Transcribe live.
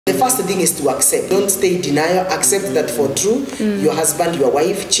The first thing is to accept. Don't stay in denial. Accept that for true, your husband, your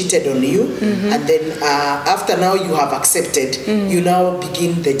wife cheated on you. And then after now you have accepted, you now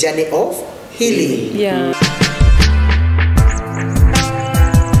begin the journey of healing. Yeah.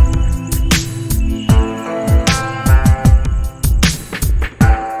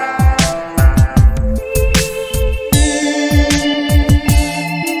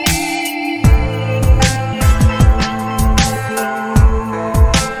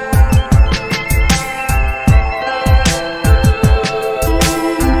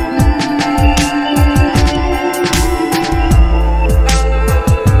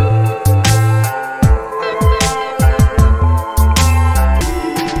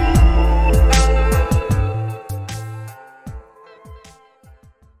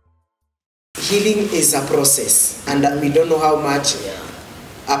 Healing is a process, and we don't know how much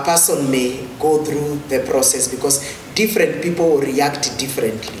a person may go through the process because different people react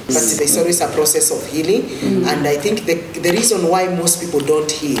differently. But there's always a process of healing, and I think the reason why most people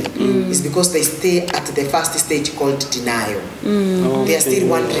don't heal is because they stay at the first stage called denial. They are still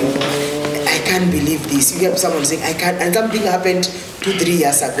wondering, I can't believe this. You have someone saying, I can't, and something happened 2-3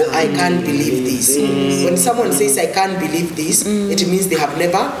 years ago, I can't believe this. When someone says, I can't believe this, it means they have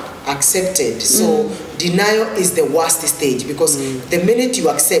never accepted. So denial is the worst stage, because the minute you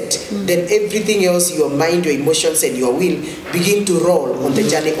accept, then everything else, your mind, your emotions, and your will begin to roll on the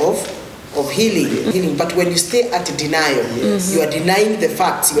journey of healing. But when you stay at denial, you are denying the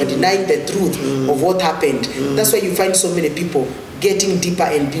facts, you are denying the truth of what happened. That's why you find so many people getting deeper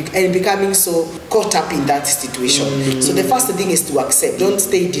and becoming so caught up in that situation. So the first thing is to accept. Don't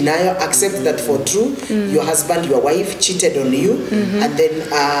stay in denial. Accept that for true, your husband, your wife cheated on you. And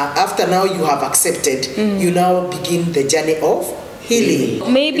then after now you have accepted, you now begin the journey of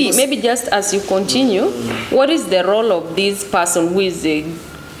healing. Maybe just as you continue, what is the role of this person who is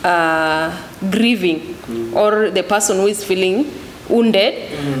grieving, or the person who is feeling wounded,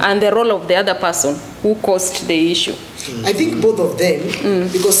 and the role of the other person who caused the issue? I think both of them,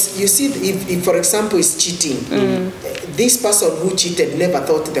 because you see, if for example is cheating, this person who cheated never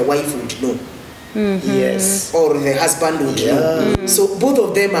thought the wife would know. Yes, or the husband would know. So both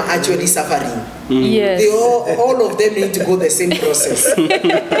of them are actually suffering. Yes, they all of them need to go the same process.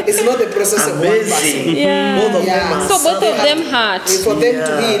 It's not the process of one person. So both of them hurt. For them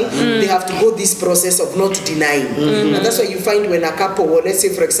to heal, they have to go this process of not denying. And that's why you find when a couple, or let's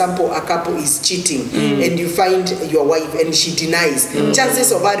say for example a couple is cheating, and you find your wife and she denies,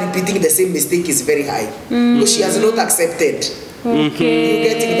 chances of her repeating the same mistake is very high, because she has not accepted. Okay.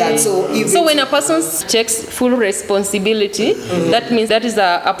 You're getting that. So when a person takes full responsibility, that means that is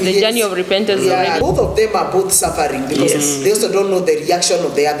the journey of repentance already. Both of them are both suffering, because they also don't know the reaction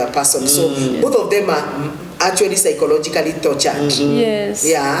of the other person. So both of them are actually psychologically tortured. Yes.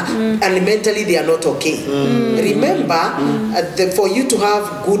 And mentally they are not okay. Remember, for you to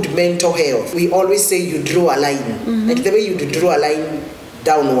have good mental health, we always say you draw a line. Like the way you draw a line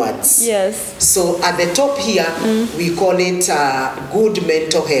downwards. Yes. So at the top here, we call it good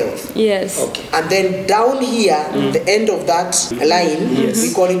mental health. Yes. Okay. And then down here, the end of that line,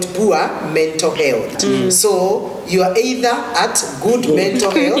 we call it poor mental health. So you are either at good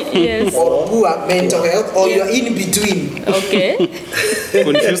mental health or poor mental health, or you are in between. Okay.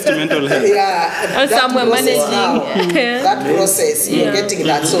 Confused mental health. Or somewhere managing that process. You're getting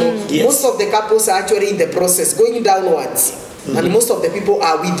that. So most of the couples are actually in the process going downwards. And most of the people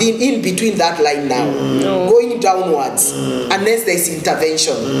are in between that line now, going downwards, unless there is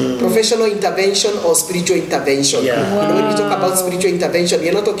intervention, professional intervention or spiritual intervention. And when we talk about spiritual intervention,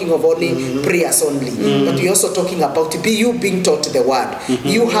 we're not talking of only prayers only, but we're also talking about you being taught the word,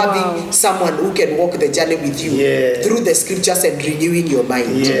 you having someone who can walk the journey with you through the scriptures and renewing your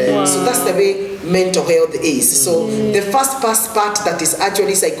mind. So that's the way mental health is. So the first part that is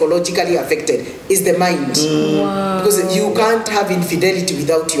actually psychologically affected is the mind. Because you can't have infidelity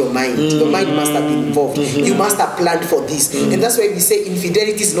without your mind. Your mind must have been involved. You must have planned for this. And that's why we say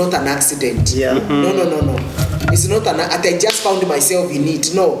infidelity is not an accident. No. It's not I just found myself in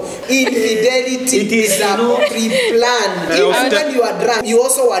it. No. Infidelity is a pre-planned. Even when you are drunk, you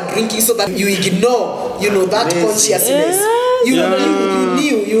also are drinking so that you ignore, that consciousness.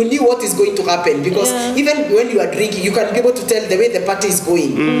 You knew what is going to happen, because even when you are drinking, you can be able to tell the way the party is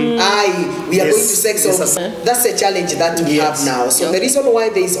going. We are going to sex. That's a challenge that we have now. So the reason why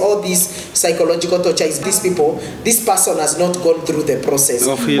there is all this psychological torture is these people, this person has not gone through the process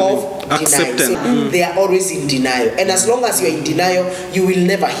of denial. So they are always in denial. And as long as you're in denial, you will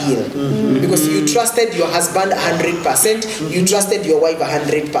never heal. Because you trusted your husband 100%, you trusted your wife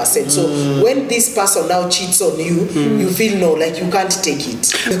 100%. So when this person now cheats on you, you feel no, like you can't take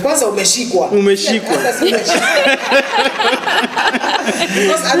it. Kwanza umeshikwa.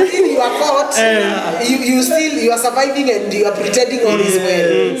 Because until you are caught, you are surviving and you are pretending all is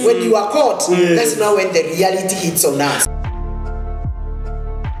well. When you are caught, that's now when the reality hits on us.